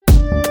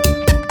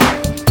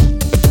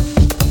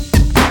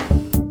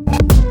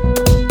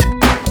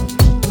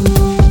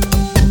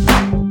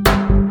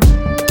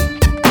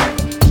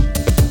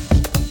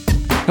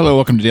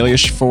to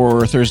Dailyish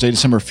for Thursday,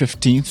 December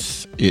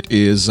 15th. It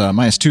is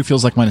 -2,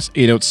 feels like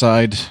 -8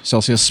 outside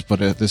Celsius, but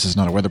this is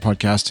not a weather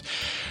podcast.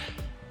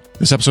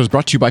 This episode is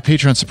brought to you by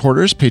Patreon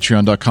supporters.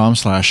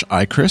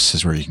 Patreon.com/iChris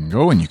is where you can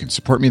go and you can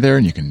support me there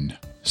and you can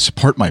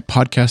support my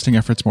podcasting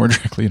efforts more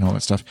directly and all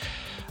that stuff.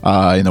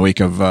 In the wake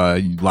of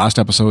last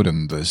episode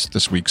and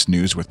this week's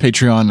news with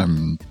Patreon,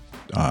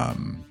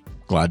 I'm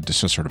glad to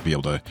just sort of be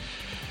able to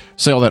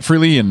say all that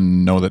freely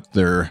and know that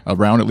they're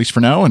around, at least for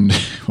now, and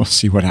we'll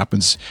see what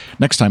happens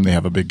next time they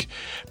have a big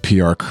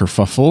PR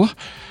kerfuffle.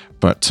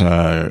 But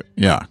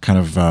kind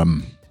of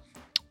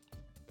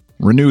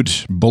renewed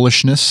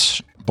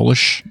bullishness,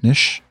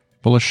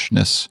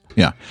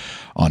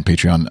 on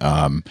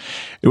Patreon.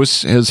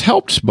 It has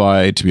helped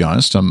by, to be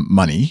honest,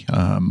 money.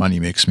 Money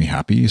makes me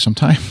happy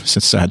sometimes.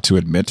 It's sad to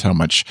admit how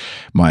much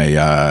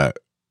my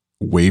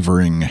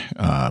wavering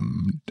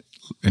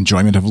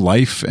enjoyment of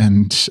life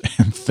and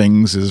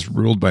things is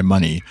ruled by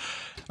money.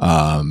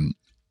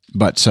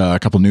 But a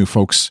couple new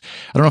folks,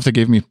 I don't know if they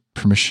gave me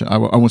permission. I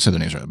won't say their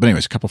names right. But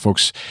anyways, a couple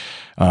folks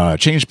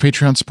changed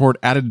Patreon support,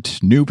 added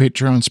new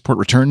Patreon support,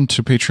 returned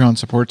to Patreon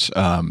support.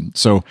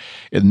 So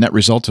a net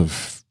result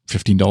of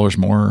 $15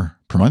 more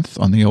per month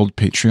on the old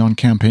Patreon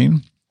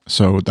campaign.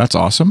 So that's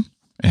awesome.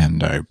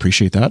 And I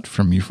appreciate that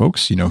from you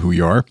folks. You know who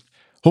you are.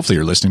 Hopefully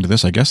you're listening to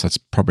this. I guess that's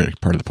probably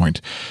part of the point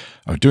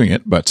of doing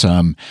it. But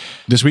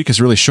this week has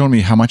really shown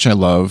me how much I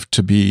love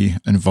to be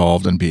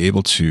involved and be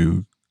able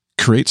to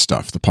create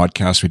stuff. The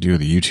podcast we do,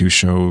 the YouTube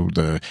show,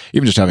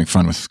 even just having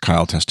fun with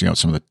Kyle, testing out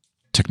some of the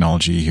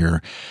technology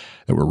here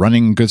that we're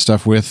running good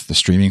stuff with, the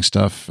streaming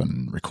stuff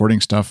and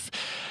recording stuff,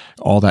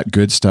 all that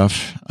good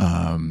stuff.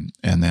 And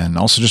then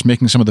also just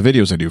making some of the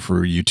videos I do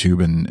for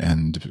YouTube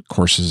and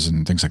courses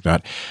and things like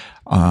that.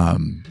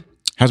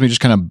 Has me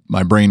just kind of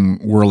my brain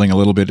whirling a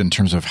little bit in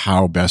terms of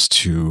how best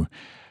to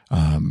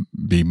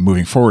be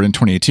moving forward in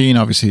 2018.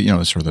 Obviously,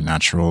 it's sort of the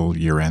natural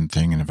year-end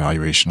thing and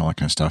evaluation, all that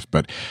kind of stuff.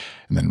 And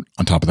then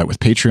on top of that with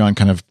Patreon,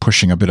 kind of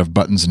pushing a bit of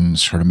buttons and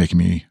sort of making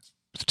me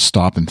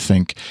stop and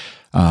think,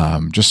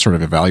 just sort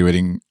of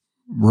evaluating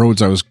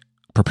roads I was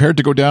prepared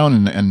to go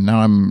down. And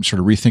now I'm sort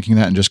of rethinking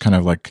that and just kind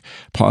of like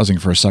pausing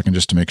for a second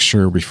just to make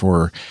sure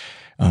before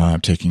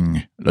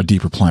taking a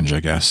deeper plunge, I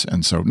guess.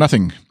 And so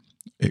nothing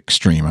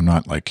extreme. I'm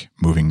not like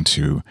moving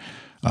to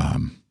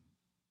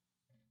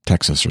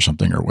Texas or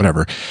something or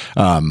whatever.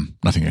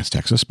 Nothing against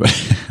Texas, but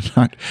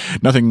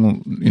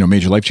nothing,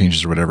 major life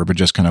changes or whatever, but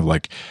just kind of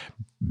like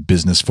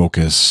business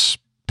focus,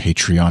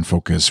 Patreon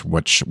focus.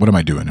 What am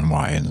I doing and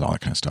why and all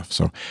that kind of stuff.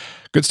 So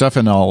good stuff.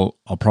 And I'll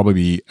probably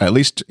be at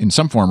least in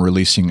some form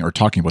releasing or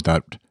talking about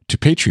that to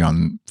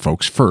Patreon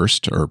folks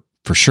first, or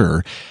for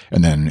sure.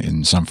 And then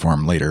in some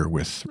form later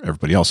with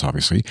everybody else,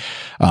 obviously.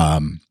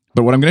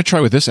 But what I'm going to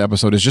try with this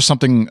episode is just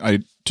something,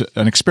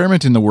 an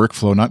experiment in the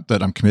workflow, not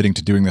that I'm committing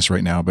to doing this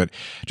right now, but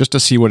just to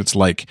see what it's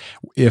like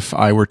if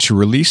I were to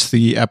release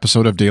the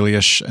episode of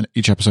Dailyish,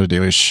 each episode of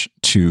Dailyish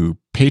to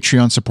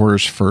Patreon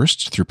supporters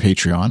first through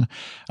Patreon.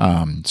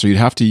 So you'd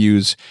have to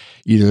use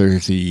either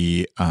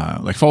the,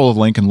 follow the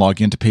link and log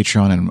into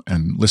Patreon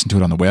and listen to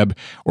it on the web,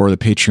 or the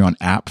Patreon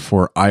app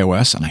for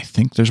iOS. And I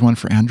think there's one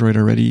for Android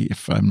already,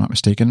 if I'm not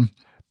mistaken.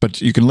 But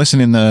you can listen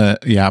in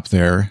the app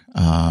there.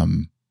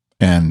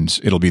 And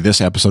it'll be this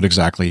episode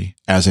exactly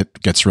as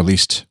it gets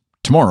released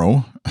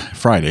tomorrow,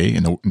 Friday,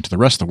 into the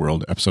rest of the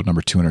world, episode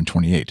number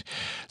 228.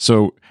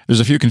 So there's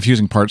a few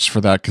confusing parts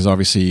for that because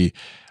obviously,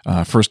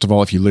 first of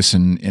all, if you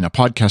listen in a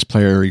podcast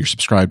player, you're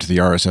subscribed to the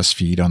RSS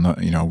feed on the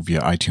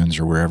via iTunes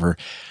or wherever,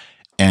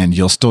 and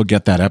you'll still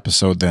get that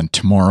episode then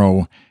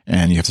tomorrow.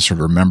 And you have to sort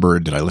of remember: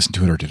 did I listen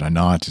to it or did I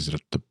not? Is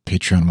it the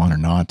Patreon one or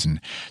not?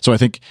 And so I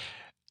think,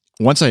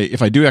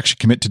 if I do actually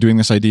commit to doing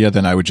this idea,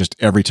 then I would just,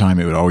 every time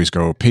it would always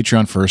go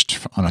Patreon first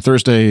on a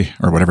Thursday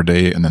or whatever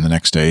day. And then the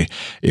next day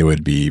it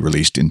would be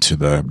released into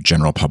the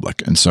general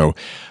public. And so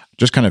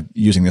just kind of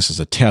using this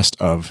as a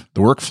test of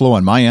the workflow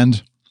on my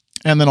end.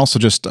 And then also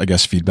just, I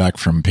guess, feedback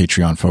from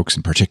Patreon folks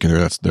in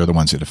particular. They're the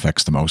ones it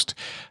affects the most.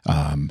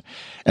 And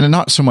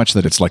not so much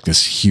that it's like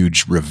this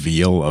huge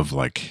reveal of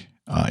like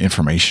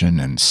information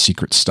and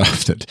secret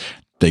stuff that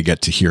they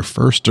get to hear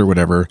first or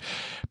whatever,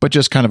 but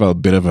just kind of a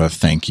bit of a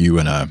thank you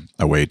and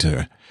a way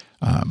to,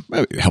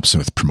 it helps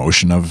with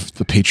promotion of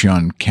the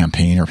Patreon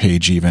campaign or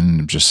page,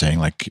 even just saying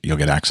like, you'll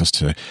get access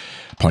to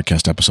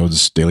podcast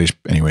episodes daily,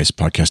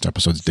 podcast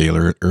episodes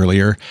daily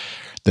earlier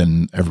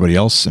than everybody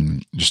else.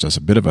 And just as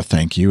a bit of a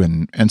thank you.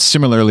 And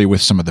similarly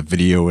with some of the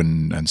video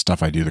and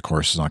stuff I do, the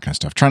courses, all that kind of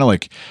stuff, trying to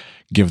like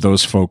give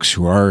those folks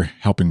who are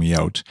helping me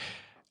out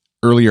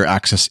earlier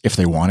access if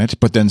they want it,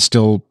 but then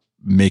still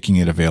making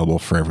it available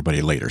for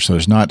everybody later. So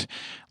there's not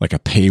like a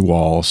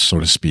paywall, so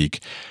to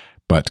speak,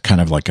 but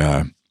kind of like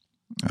a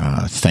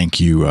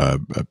thank you, a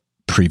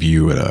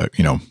preview at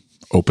a,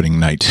 opening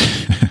night.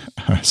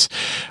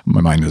 My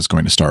mind is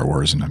going to Star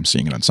Wars and I'm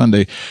seeing it on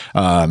Sunday.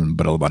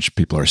 But a bunch of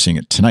people are seeing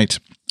it tonight,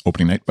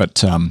 opening night.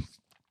 But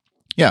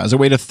as a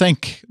way to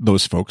thank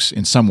those folks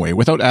in some way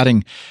without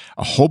adding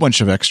a whole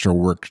bunch of extra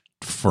work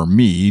for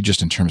me,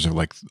 just in terms of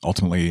like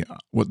ultimately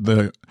what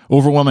the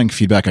overwhelming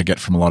feedback I get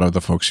from a lot of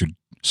the folks who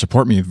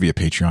support me via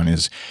Patreon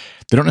is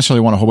they don't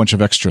necessarily want a whole bunch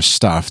of extra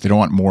stuff. They don't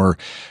want more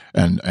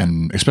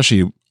and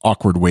especially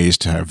awkward ways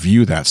to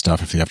view that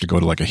stuff if they have to go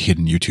to like a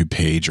hidden YouTube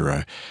page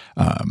or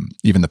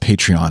even the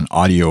Patreon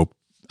audio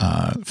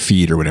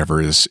feed or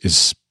whatever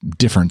is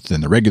different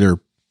than the regular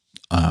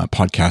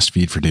podcast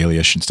feed for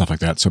Dailyish and stuff like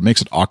that. So it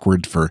makes it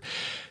awkward for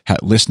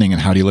listening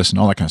and how do you listen,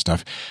 all that kind of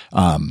stuff.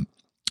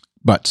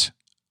 But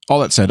all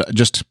that said,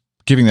 just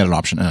giving that an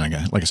option. And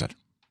again, like I said,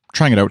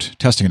 trying it out,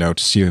 testing it out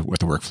to see what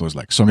the workflow is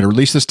like. So I'm going to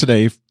release this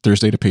today,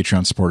 Thursday, to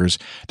Patreon supporters.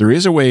 There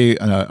is a way,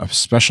 a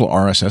special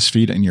RSS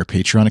feed in your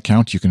Patreon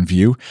account you can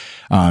view.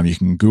 You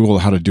can Google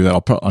how to do that.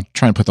 I'll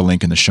try and put the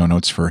link in the show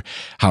notes for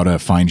how to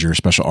find your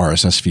special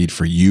RSS feed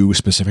for you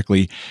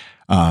specifically.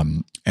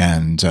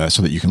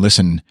 So that you can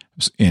listen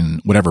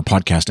in whatever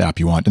podcast app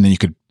you want. And then you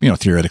could,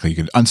 theoretically, you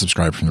could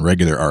unsubscribe from the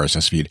regular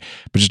RSS feed,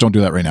 but just don't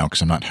do that right now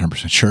because I'm not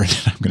 100% sure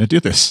that I'm going to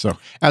do this. So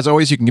as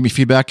always, you can give me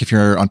feedback if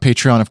you're on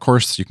Patreon, of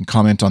course. You can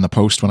comment on the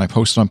post when I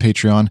post it on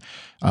Patreon.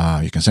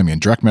 You can send me a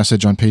direct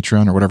message on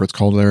Patreon or whatever it's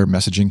called there,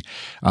 messaging.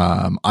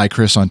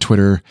 iChris on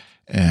Twitter.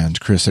 And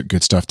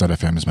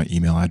Chris@goodstuff.fm is my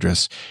email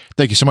address.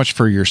 Thank you so much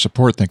for your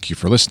support. Thank you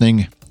for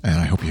listening. And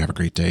I hope you have a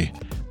great day.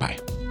 Bye.